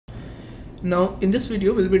Now in this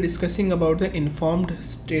video we'll be discussing about the informed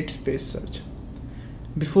state space search.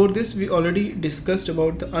 Before this we already discussed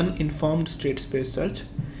about the uninformed state space search.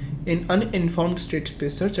 In uninformed state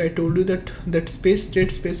space search I told you that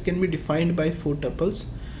state space can be defined by four tuples,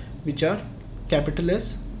 which are capital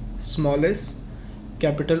S, small s,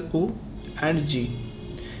 capital O and G,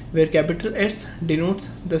 where capital S denotes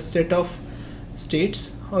the set of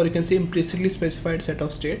states, or you can say implicitly specified set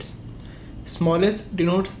of states. Small s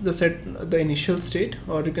denotes the initial state,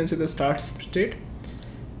 or you can say the start state.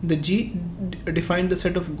 The G defined the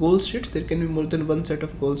set of goal states. There can be more than one set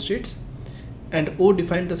of goal states. And O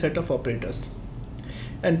defined the set of operators.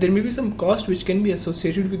 And there may be some cost which can be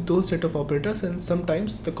associated with those set of operators, and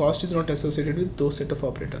sometimes the cost is not associated with those set of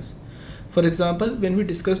operators. For example, when we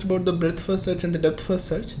discussed about the breadth first search and the depth first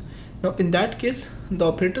search, now in that case the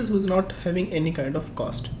operators was not having any kind of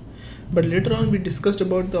cost. But later on we discussed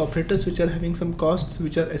about the operators which are having some costs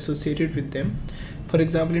which are associated with them. For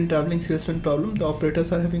example, in traveling salesman problem, the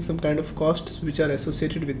operators are having some kind of costs which are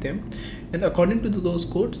associated with them, and according to those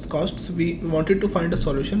costs we wanted to find a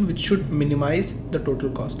solution which should minimize the total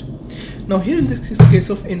cost. Now here in this case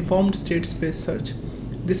of informed state space search,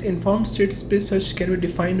 this informed state space search can be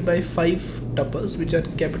defined by 5 tuples, which are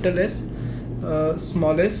capital S,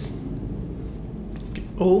 small s,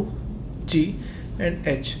 O, G and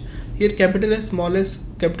H. Here capital S, small s,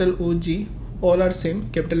 capital O, G all are same.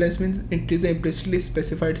 Capital S means it is an implicitly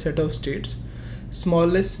specified set of states.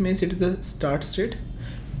 Small s means it is the start state.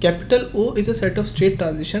 Capital O is a set of state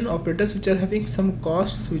transition operators which are having some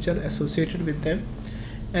costs which are associated with them.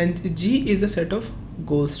 And G is a set of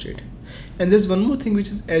goal state. And there's one more thing which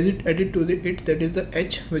is added to it, that is the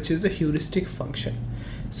H, which is the heuristic function.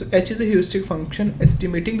 So H is the heuristic function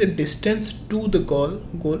estimating the distance to the goal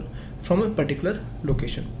from a particular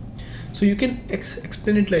location. So you can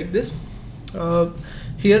explain it like this.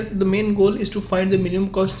 Here the main goal is to find the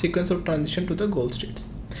minimum cost sequence of transition to the goal states,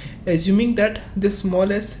 assuming that this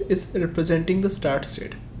small s is representing the start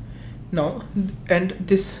state. Now, and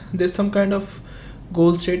there's some kind of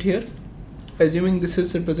goal state here, assuming this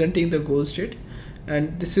is representing the goal state,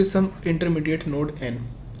 and this is some intermediate node n.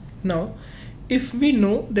 Now if we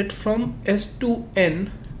know that from S to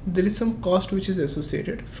N there is some cost which is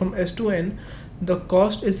associated, from S to N the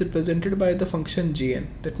cost is represented by the function Gn.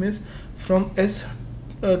 That means from S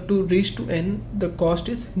to reach to N the cost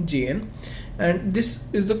is Gn, and this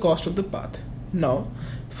is the cost of the path. Now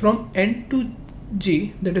from N to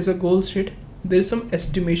G, that is a goal state, there is some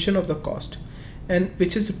estimation of the cost, and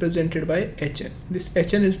which is represented by Hn. This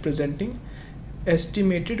Hn is representing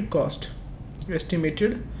estimated cost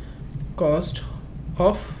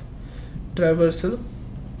of traversal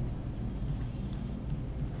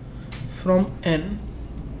from N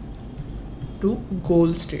to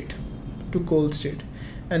goal state,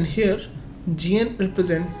 and here Gn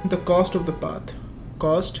represent the cost of the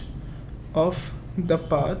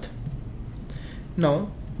path.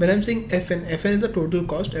 Now when I'm saying Fn is the total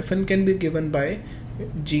cost. Fn can be given by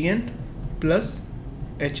Gn plus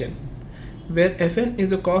Hn, where Fn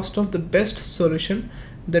is the cost of the best solution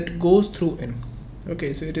that goes through N.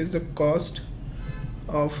 Okay, so it is the cost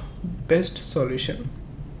of best solution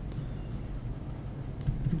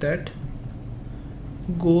that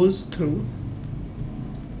goes through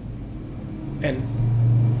N.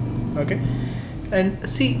 Okay, and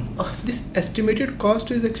see, this estimated cost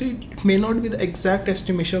is actually, it may not be the exact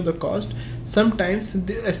estimation of the cost. Sometimes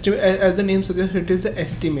the estimate, as the name suggests, it is the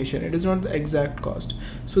estimation, it is not the exact cost.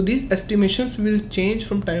 So these estimations will change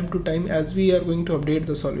from time to time as we are going to update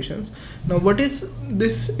the solutions. Now what is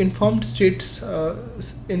this informed search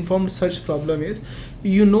problem is,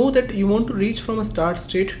 you know that you want to reach from a start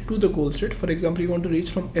state to the goal state. For example, you want to reach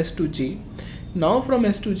from S to G. Now from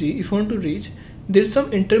S to G, if you want to reach, there is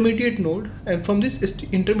some intermediate node, and from this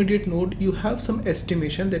intermediate node you have some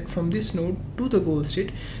estimation that from this node to the goal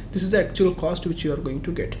state, this is the actual cost which you are going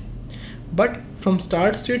to get. But from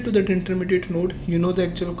start state to that intermediate node, you know the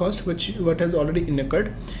actual cost what has already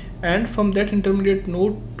occurred, and from that intermediate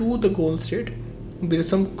node to the goal state there is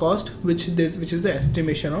some cost which is the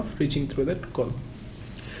estimation of reaching through that goal.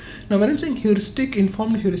 Now when I'm saying heuristic,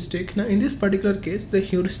 informed heuristic, now in this particular case the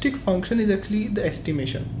heuristic function is actually the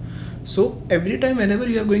estimation. So every time whenever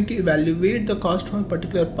you are going to evaluate the cost from a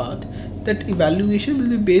particular path, that evaluation will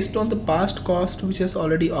be based on the past cost which has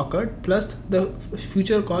already occurred plus the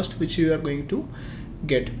future cost which you are going to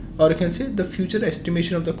get, or you can say the future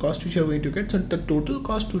estimation of the cost which you are going to get. So the total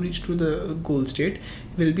cost to reach to the goal state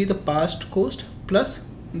will be the past cost plus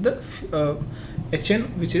the Hn,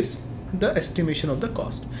 which is the estimation of the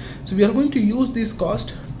cost. So we are going to use this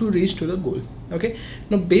cost to reach to the goal. Okay,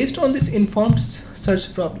 now based on this informed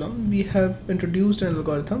search problem, we have introduced an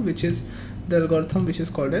algorithm, which is the algorithm which is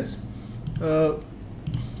called as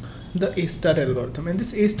the A-star algorithm. And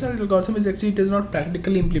this A-star algorithm is actually, it is not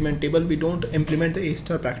practically implementable. We don't implement the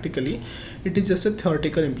A-star practically. It is just a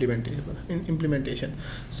theoretical implementation.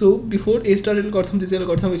 So before A-star algorithm, this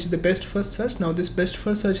algorithm which is the best first search. Now this best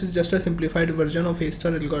first search is just a simplified version of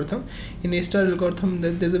A-star algorithm. In A-star algorithm,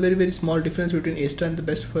 there's a very small difference between A-star and the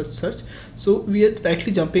best first search. So we are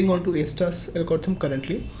directly jumping onto A-star algorithm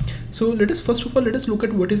currently. So let us first of all, let us look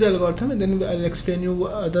at what is the algorithm, and then I'll explain you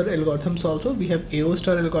other algorithms also. We have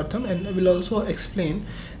AO-star algorithm, and I will also explain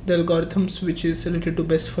the algorithms which is related to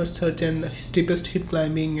best first search and steepest hill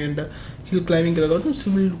climbing and hill climbing algorithms.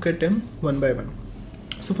 So we'll look at them one by one.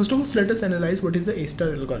 So first of all, let us analyze what is the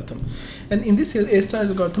A-star algorithm. And in this A-star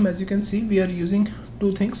algorithm, as you can see, we are using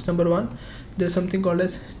two things. Number one, there's something called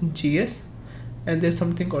as GS, and there's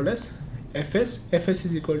something called as FS. FS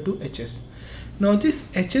is equal to HS. Now this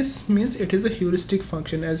HS means it is a heuristic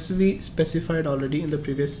function, as we specified already in the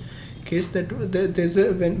previous case, that there's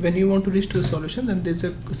a when you want to reach to the solution, then there's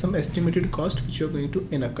some estimated cost which you're going to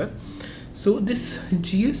incur. So this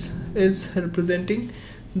GS is representing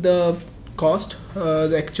the cost,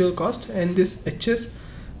 the actual cost, and this HS,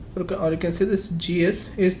 or you can say this GS,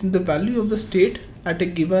 is the value of the state at a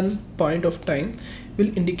given point of time,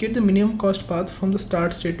 will indicate the minimum cost path from the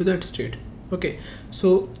start state to that state. Okay,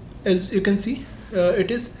 so as you can see,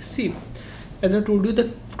 it is C. As I told you,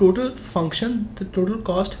 the total function, the total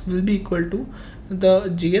cost will be equal to the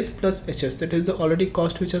GS plus HS, that is the already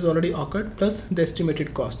cost which has already occurred plus the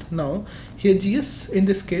estimated cost. Now here GS in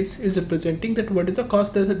this case is representing that what is the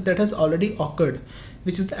cost that has already occurred,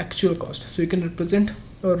 which is the actual cost. So you can represent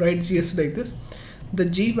or write GS like this: the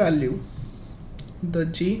G value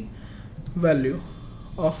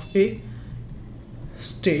of a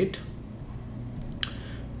state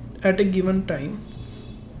at a given time,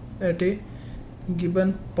 at a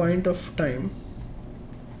given point of time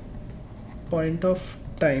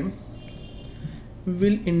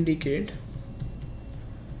will indicate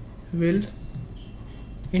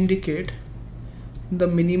the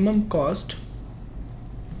minimum cost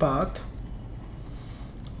path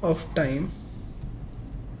of time,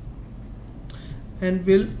 and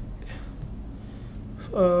will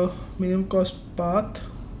minimum cost path,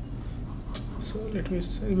 so let me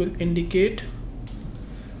say, will indicate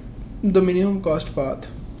the minimum cost path,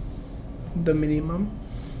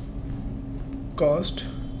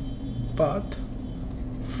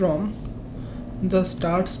 from the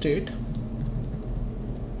start state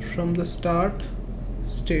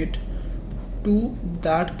to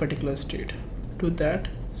that particular state,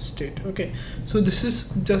 Okay, so this is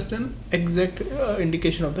just an exact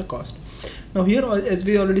indication of the cost. Now here, as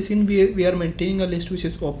we already seen, we are maintaining a list which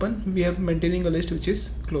is open, we are maintaining a list which is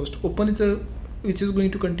closed. Open is which is going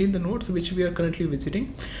to contain the nodes which we are currently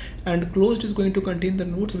visiting, and closed is going to contain the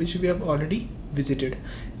nodes which we have already visited.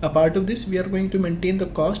 A part of this, we are going to maintain the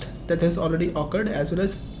cost that has already occurred, as well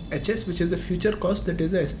as HS, which is the future cost, that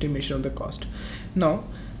is the estimation of the cost. Now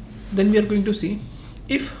then we are going to see,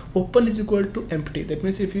 if open is equal to empty, that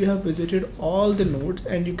means if you have visited all the nodes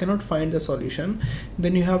and you cannot find the solution,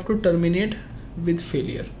 then you have to terminate with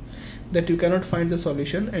failure, that you cannot find the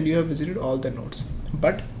solution and you have visited all the nodes.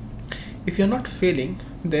 But if you are not failing,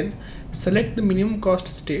 then select the minimum cost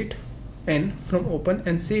state n from open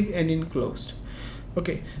and save n in closed.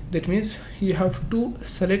 Okay, that means you have to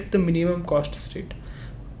select the minimum cost state.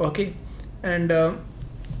 Okay, and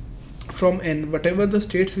from n, whatever the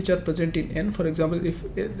states which are present in n, for example, if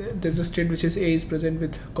there's a state which is A is present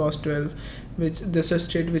with cost 12, which there's a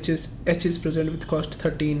state which is H is present with cost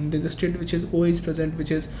 13, there's a state which is O is present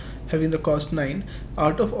which is having the cost 9.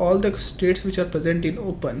 Out of all the states which are present in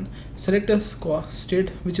open, select a state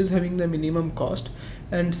which is having the minimum cost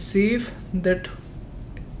and save that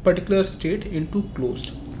particular state into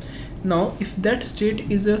closed. Now if that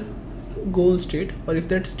state is a goal state, or if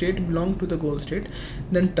that state belongs to the goal state,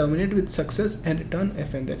 then terminate with success and return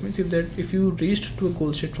fn. That means if you reached to a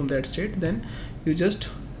goal state from that state, then you just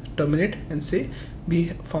terminate and say we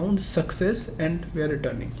found success and we are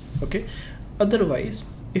returning. Okay, otherwise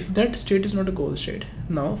if that state is not a goal state,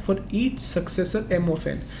 now for each successor m of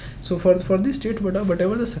n, so for this state,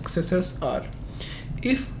 whatever the successors are,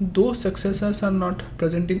 if those successors are not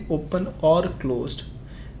present in open or closed,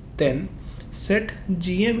 then set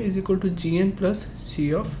gm is equal to gn plus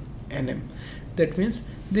c of nm. That means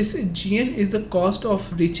this gn is the cost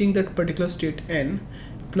of reaching that particular state n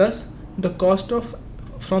plus the cost of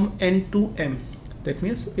from n to m. That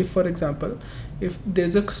means if, for example, if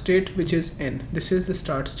there's a state which is n, this is the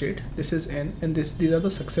start state, this is n, and these are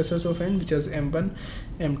the successors of n, which is m1,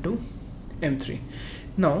 m2, m3.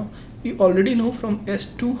 Now you already know from s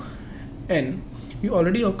to n, you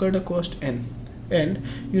already occurred a cost n, and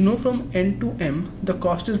you know from n to m the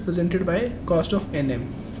cost is represented by cost of nm.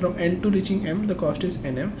 From n to reaching m the cost is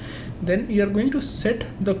nm. Then you are going to set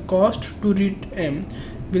the cost to reach m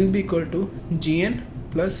will be equal to gn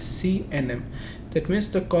plus cnm. That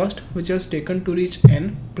means the cost which is taken to reach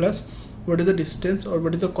n plus what is the distance or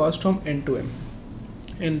what is the cost from n to m.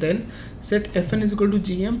 And then set fn is equal to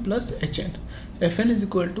gm plus hn. Fn is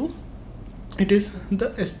equal to, it is the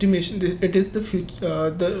estimation, it is the future,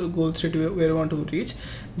 the goal state where you want to reach.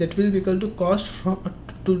 That will be equal to cost from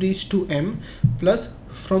to reach to m plus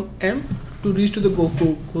from m to reach to the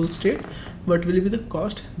goal state, what will be the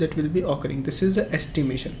cost that will be occurring. This is the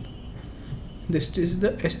estimation. This is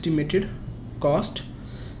the estimated cost,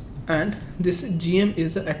 and this gm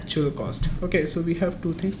is the actual cost. Okay, so we have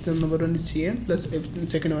two things. The number one is gm plus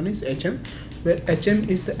second one is hm, where hm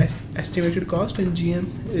is the estimated cost and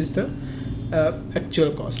gm is the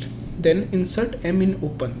actual cost. Then insert m in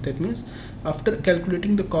open. That means after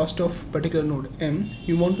calculating the cost of particular node m,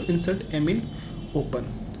 you want to insert m in open.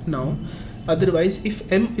 Now otherwise, if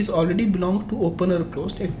m is already belong to open or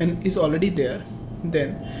closed, if n is already there,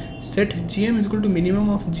 then set gm is equal to minimum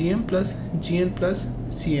of gm plus gn plus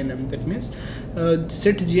cnm. That means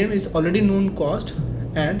set gm is already known cost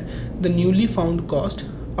and the newly found cost.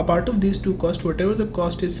 A part of these two costs, whatever the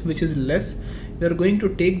cost is which is less, you are going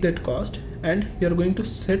to take that cost and you are going to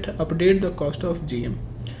update the cost of gm.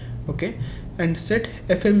 Okay, and set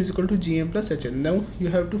fm is equal to gm plus hm. Now you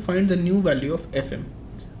have to find the new value of fm.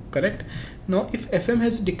 Correct. Now if fm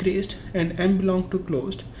has decreased and m belong to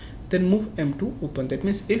closed, then move m to open. That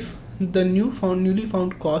means if the newly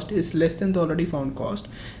found cost is less than the already found cost,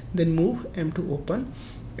 then move m to open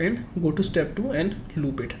and go to step 2 and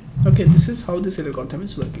loop it. Okay, this is how this algorithm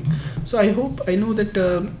is working. So I know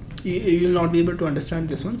that you will not be able to understand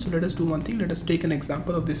this one. So let us do one thing. Let us take an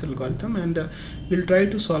example of this algorithm and we'll try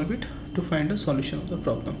to solve it to find a solution of the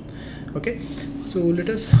problem. Okay, so let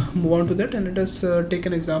us move on to that and let us take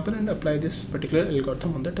an example and apply this particular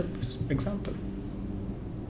algorithm on that example.